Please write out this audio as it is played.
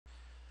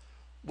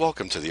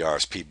Welcome to the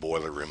RSP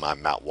Boiler Room.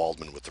 I'm Matt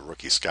Waldman with the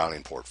Rookie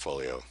Scouting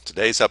Portfolio.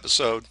 Today's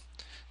episode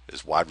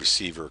is wide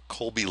receiver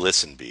Kolby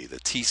Listenbee, the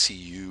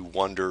TCU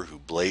wonder who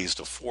blazed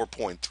a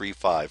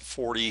 4.35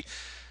 40,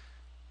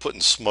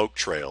 putting smoke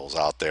trails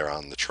out there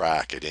on the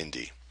track at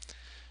Indy.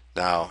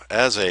 Now,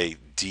 as a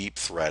deep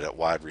threat at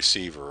wide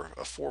receiver,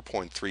 a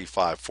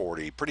 4.35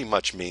 40 pretty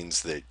much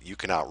means that you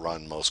can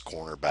outrun most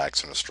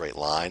cornerbacks in a straight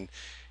line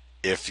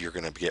if you're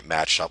going to get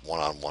matched up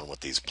one-on-one with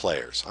these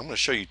players. I'm going to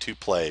show you two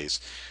plays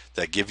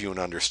that give you an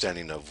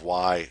understanding of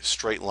why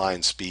straight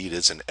line speed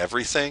isn't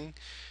everything.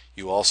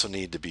 You also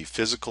need to be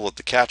physical at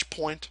the catch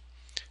point,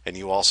 and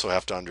you also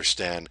have to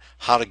understand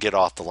how to get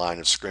off the line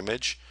of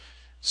scrimmage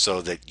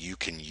so that you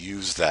can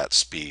use that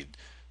speed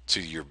to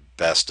your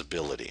best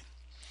ability.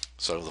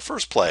 So the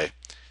first play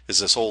is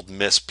this Old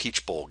Miss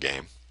Peach Bowl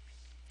game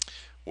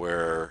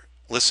where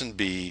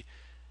Listenbee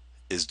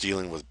is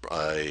dealing with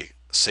a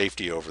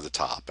safety over the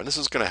top. And this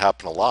is going to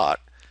happen a lot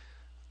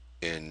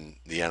in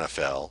the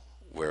NFL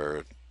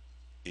where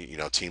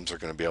teams are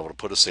going to be able to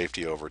put a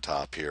safety over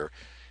top here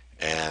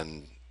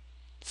and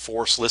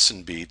force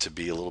Listenbee to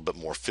be a little bit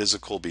more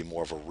physical, be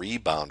more of a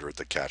rebounder at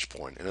the catch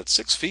point. And at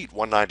 6 feet,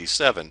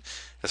 197,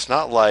 it's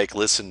not like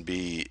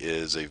Listenbee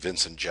is a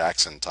Vincent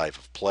Jackson type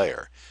of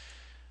player.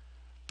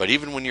 But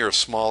even when you're a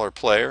smaller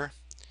player,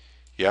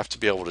 you have to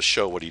be able to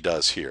show what he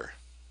does here.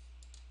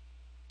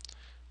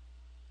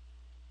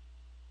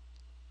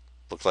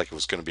 Looked like it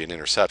was going to be an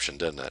interception,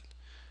 didn't it?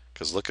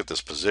 Because look at this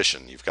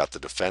position. You've got the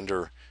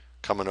defender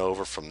coming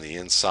over from the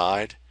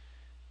inside,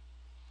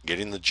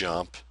 getting the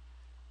jump,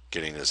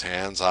 getting his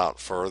hands out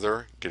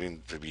further,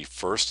 getting to be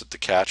first at the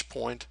catch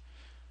point.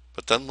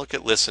 But then look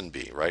at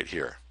Listenbee right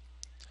here.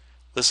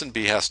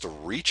 Listenbee has to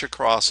reach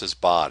across his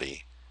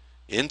body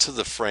into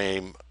the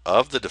frame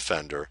of the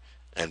defender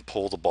and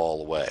pull the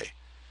ball away.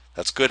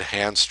 That's good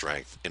hand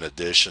strength in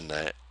addition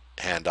to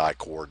hand-eye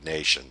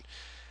coordination.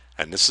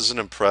 And this is an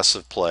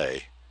impressive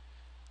play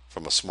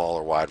from a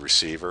smaller wide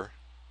receiver.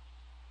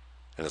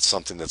 And it's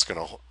something that's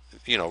going to,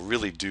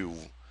 really do,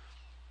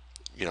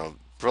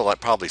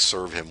 probably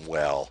serve him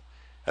well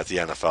at the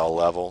NFL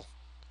level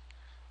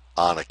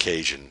on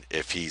occasion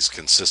if he's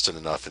consistent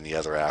enough in the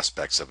other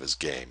aspects of his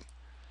game.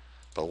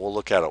 But we'll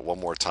look at it one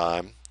more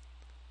time.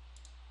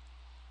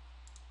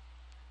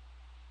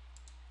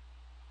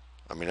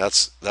 I mean,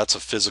 that's a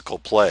physical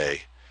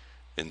play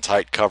in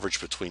tight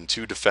coverage between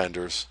two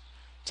defenders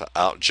to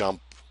out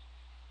jump,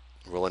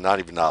 really not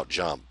even out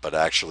jump, but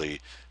actually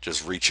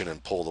just reach in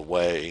and pull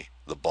away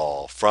the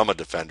ball from a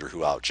defender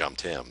who out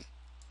jumped him.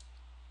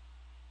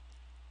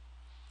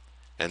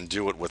 And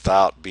do it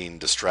without being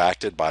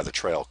distracted by the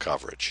trail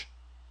coverage.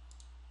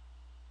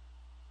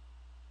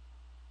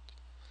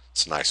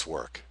 It's nice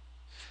work.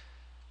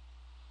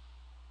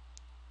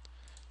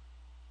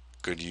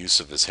 Good use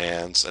of his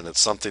hands, and it's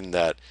something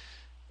that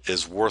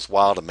is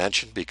worthwhile to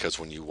mention because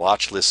when you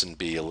watch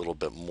Listenbee a little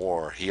bit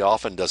more, he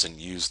often doesn't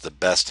use the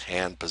best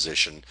hand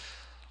position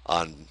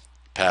on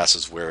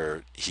passes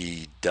where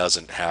he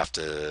doesn't have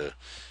to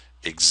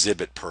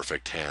exhibit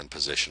perfect hand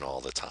position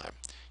all the time.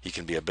 He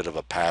can be a bit of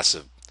a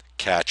passive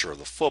catcher of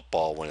the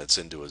football when it's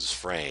into his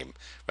frame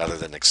rather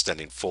than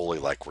extending fully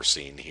like we're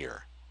seeing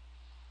here.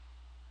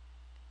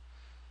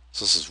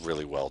 So this is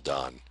really well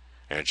done.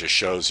 And it just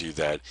shows you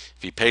that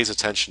if he pays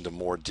attention to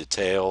more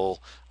detail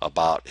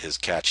about his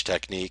catch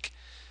technique,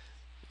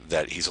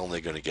 that he's only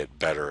going to get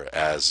better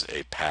as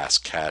a pass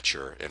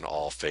catcher in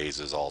all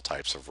phases, all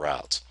types of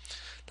routes.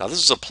 Now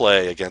this is a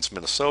play against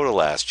Minnesota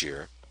last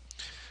year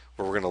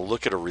where we're going to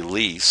look at a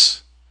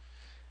release.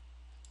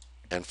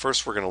 And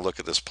first we're going to look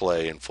at this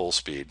play in full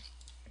speed.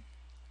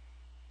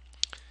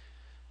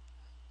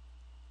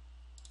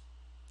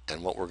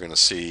 And what we're going to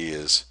see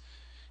is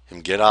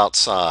him get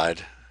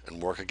outside and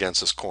work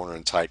against this corner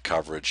in tight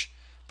coverage,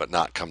 but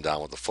not come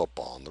down with the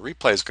football. And the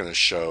replay is going to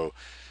show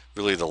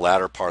really the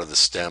latter part of the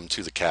stem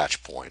to the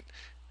catch point.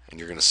 And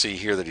you're going to see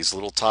here that he's a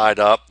little tied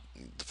up.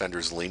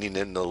 Defender's leaning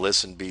into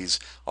Listenbee's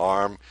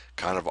arm,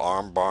 kind of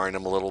arm barring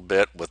him a little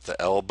bit with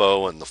the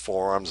elbow and the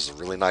forearms. It's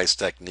a really nice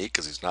technique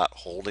because he's not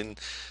holding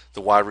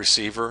the wide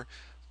receiver,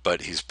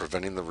 but he's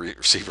preventing the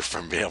receiver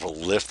from being able to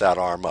lift that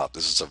arm up.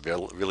 This is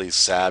a really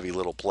savvy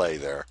little play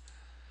there.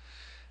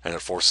 And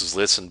it forces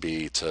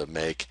Listenbee to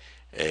make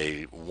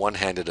a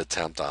one-handed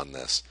attempt on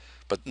this.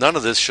 But none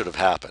of this should have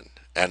happened.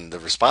 And the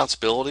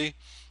responsibility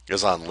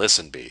is on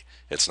Listenbee.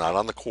 It's not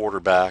on the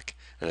quarterback,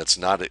 and it's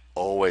not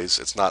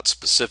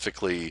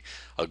specifically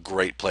a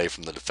great play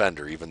from the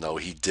defender, even though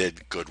he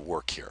did good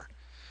work here.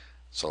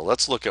 So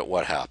let's look at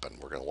what happened.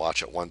 We're going to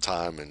watch it one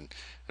time and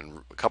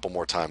a couple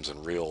more times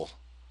in real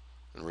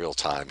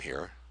time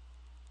here.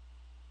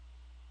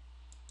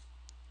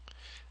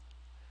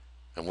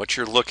 And what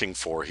you're looking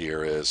for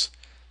here is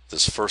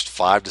this first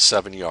 5 to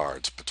 7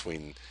 yards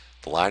between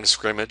the line of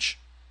scrimmage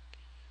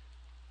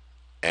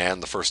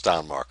and the first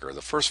down marker.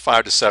 The first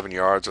 5 to 7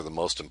 yards are the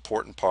most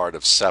important part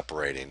of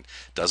separating.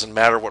 Doesn't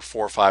matter what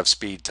 4.5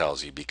 speed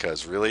tells you,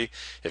 because really,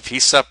 if he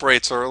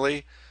separates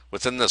early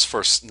within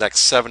this next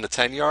 7 to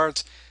 10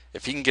 yards,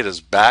 if he can get his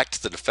back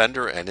to the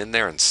defender and in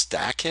there and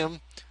stack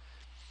him,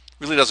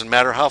 Really doesn't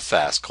matter how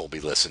fast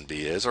Kolby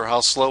Listenbee is or how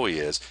slow he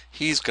is.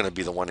 He's going to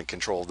be the one in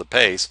control of the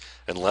pace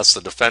unless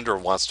the defender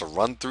wants to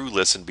run through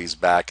Listenbee's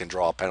back and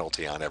draw a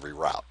penalty on every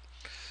route.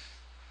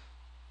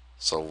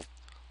 So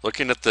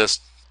looking at this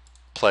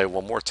play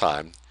one more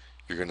time,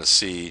 you're going to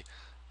see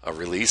a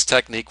release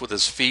technique with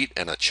his feet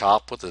and a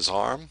chop with his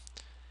arm,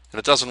 and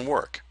it doesn't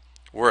work.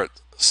 We're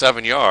at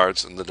 7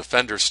 yards and the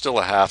defender's still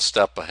a half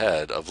step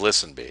ahead of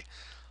Listenbee.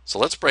 So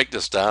let's break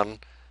this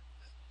down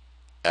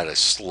at a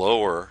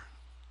slower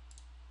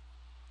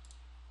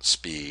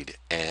speed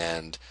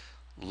and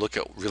look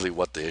at really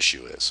what the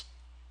issue is.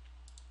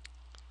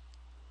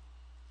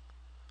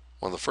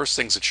 One of the first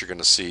things that you're going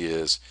to see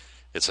is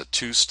it's a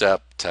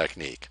two-step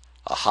technique.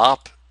 A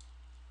hop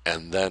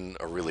and then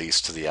a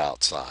release to the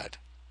outside.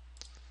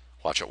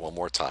 Watch it one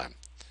more time.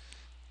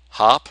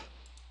 Hop,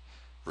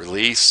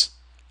 release,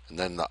 and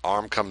then the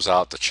arm comes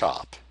out to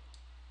chop.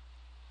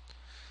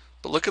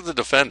 But look at the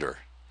defender.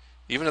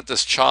 Even at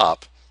this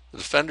chop, the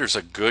defender's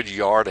a good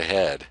yard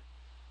ahead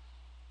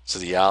to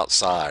the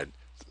outside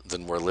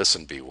than where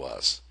Listenbee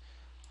was.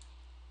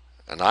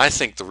 And I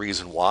think the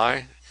reason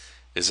why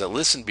is that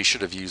Listenbee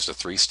should have used a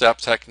three-step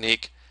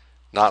technique,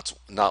 not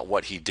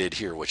what he did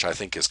here, which I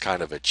think is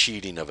kind of a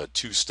cheating of a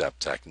two-step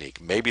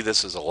technique. Maybe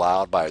this is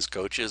allowed by his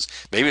coaches.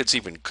 Maybe it's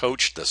even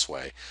coached this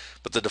way.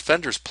 But the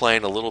defender's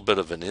playing a little bit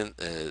of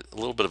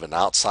an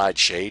outside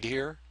shade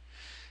here,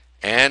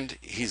 and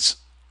he's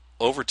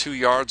over 2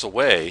 yards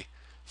away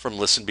from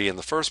Listenbee in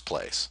the first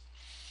place.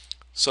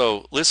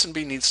 So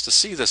Listenbee needs to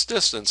see this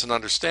distance and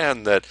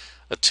understand that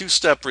a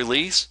two-step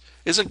release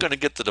isn't going to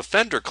get the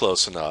defender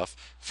close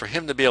enough for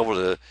him to be able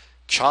to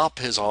chop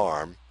his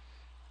arm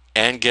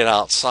and get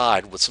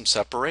outside with some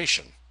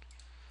separation.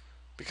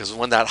 Because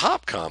when that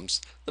hop comes,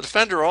 the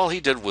defender, all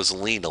he did was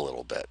lean a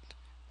little bit.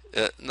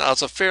 Now,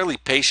 it's a fairly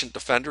patient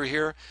defender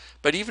here,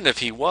 but even if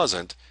he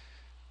wasn't,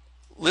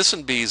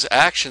 Listenbee's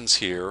actions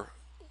here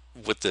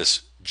with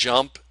this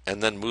jump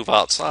and then move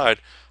outside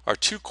are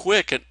too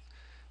quick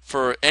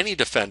for any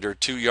defender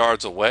 2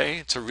 yards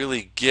away to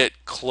really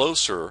get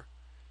closer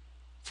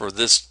for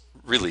this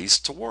release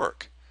to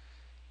work.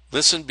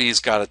 Listenbee's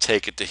got to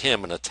take it to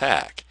him and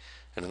attack.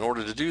 And in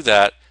order to do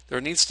that,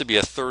 there needs to be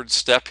a third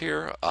step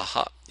here. A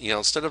hop,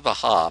 instead of a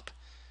hop,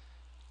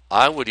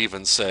 I would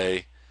even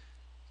say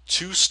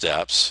 2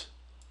 steps,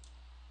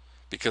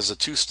 because the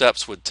 2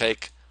 steps would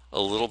take a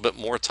little bit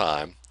more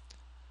time.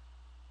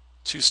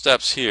 2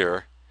 steps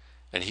here,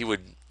 and he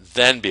would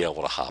then be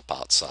able to hop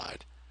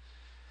outside.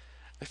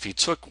 If he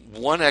took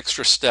 1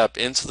 extra step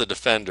into the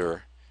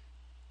defender,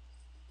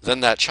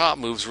 then that chop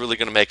move's really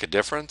going to make a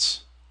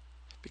difference,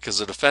 because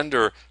the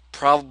defender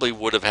probably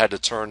would have had to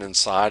turn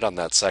inside on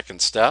that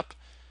second step.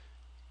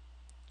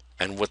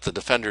 And with the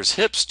defender's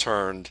hips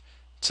turned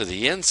to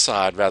the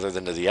inside rather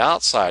than to the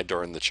outside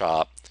during the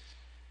chop,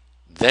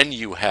 then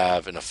you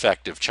have an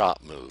effective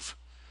chop move.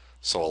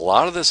 So a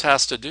lot of this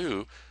has to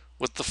do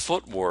with the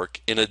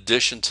footwork in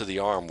addition to the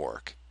arm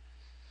work.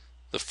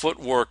 The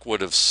footwork would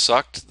have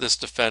sucked this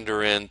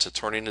defender into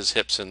turning his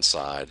hips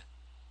inside,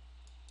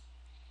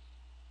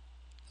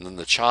 and then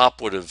the chop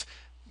would have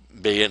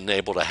been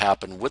able to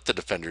happen with the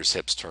defender's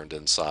hips turned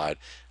inside,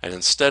 and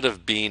instead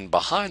of being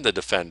behind the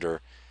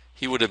defender,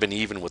 he would have been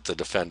even with the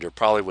defender,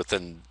 probably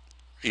within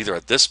either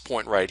at this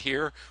point right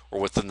here or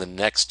within the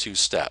next 2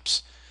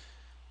 steps.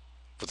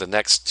 With the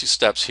next 2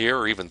 steps here,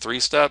 or even 3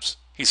 steps,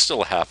 he's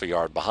still a half a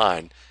yard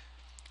behind.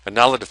 And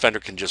now the defender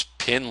can just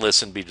pin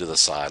Listenbee to the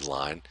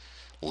sideline,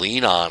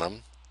 lean on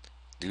him,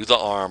 do the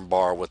arm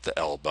bar with the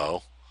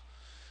elbow,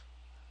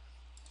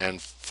 and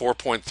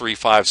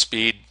 4.35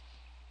 speed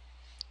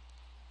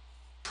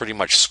pretty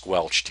much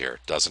squelched here.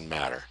 It doesn't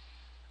matter,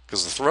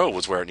 because the throw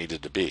was where it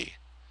needed to be.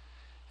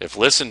 If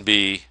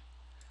Listenbee,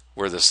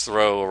 where this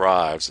throw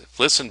arrives, if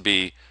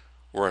Listenbee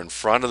were in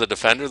front of the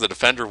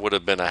defender would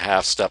have been a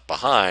half step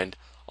behind,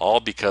 all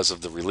because of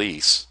the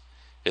release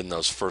in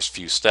those first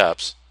few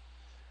steps,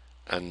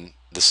 and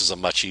this is a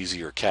much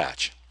easier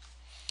catch.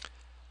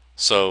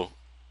 So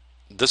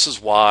this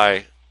is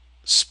why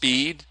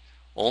speed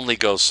only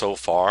goes so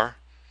far.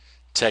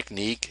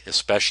 Technique,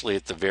 especially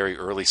at the very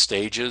early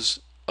stages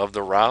of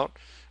the route,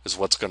 is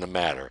what's going to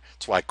matter.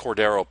 It's why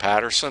Cordero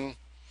Patterson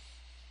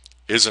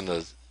isn't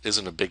a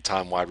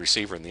big-time wide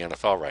receiver in the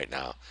NFL right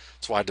now.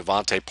 It's why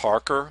Devontae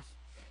Parker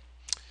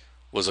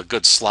was a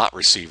good slot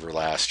receiver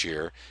last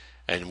year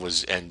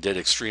and did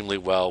extremely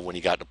well when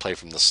he got to play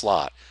from the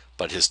slot.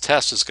 But his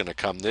test is going to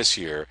come this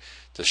year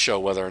to show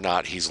whether or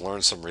not he's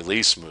learned some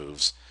release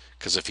moves.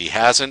 Because if he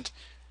hasn't,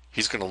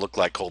 he's going to look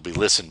like Kolby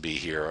Listenbee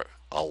here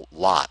a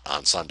lot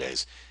on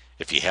Sundays.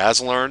 If he has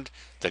learned,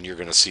 then you're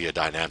going to see a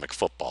dynamic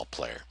football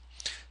player.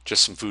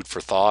 Just some food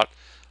for thought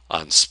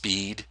on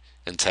speed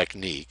and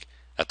technique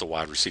at the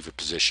wide receiver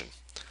position.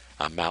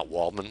 I'm Matt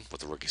Waldman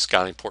with the Rookie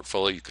Scouting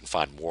Portfolio. You can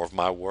find more of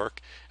my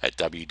work at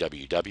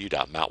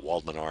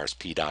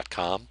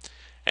www.mattwaldmanrsp.com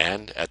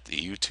and at the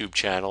YouTube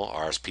channel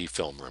RSP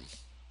Film Room.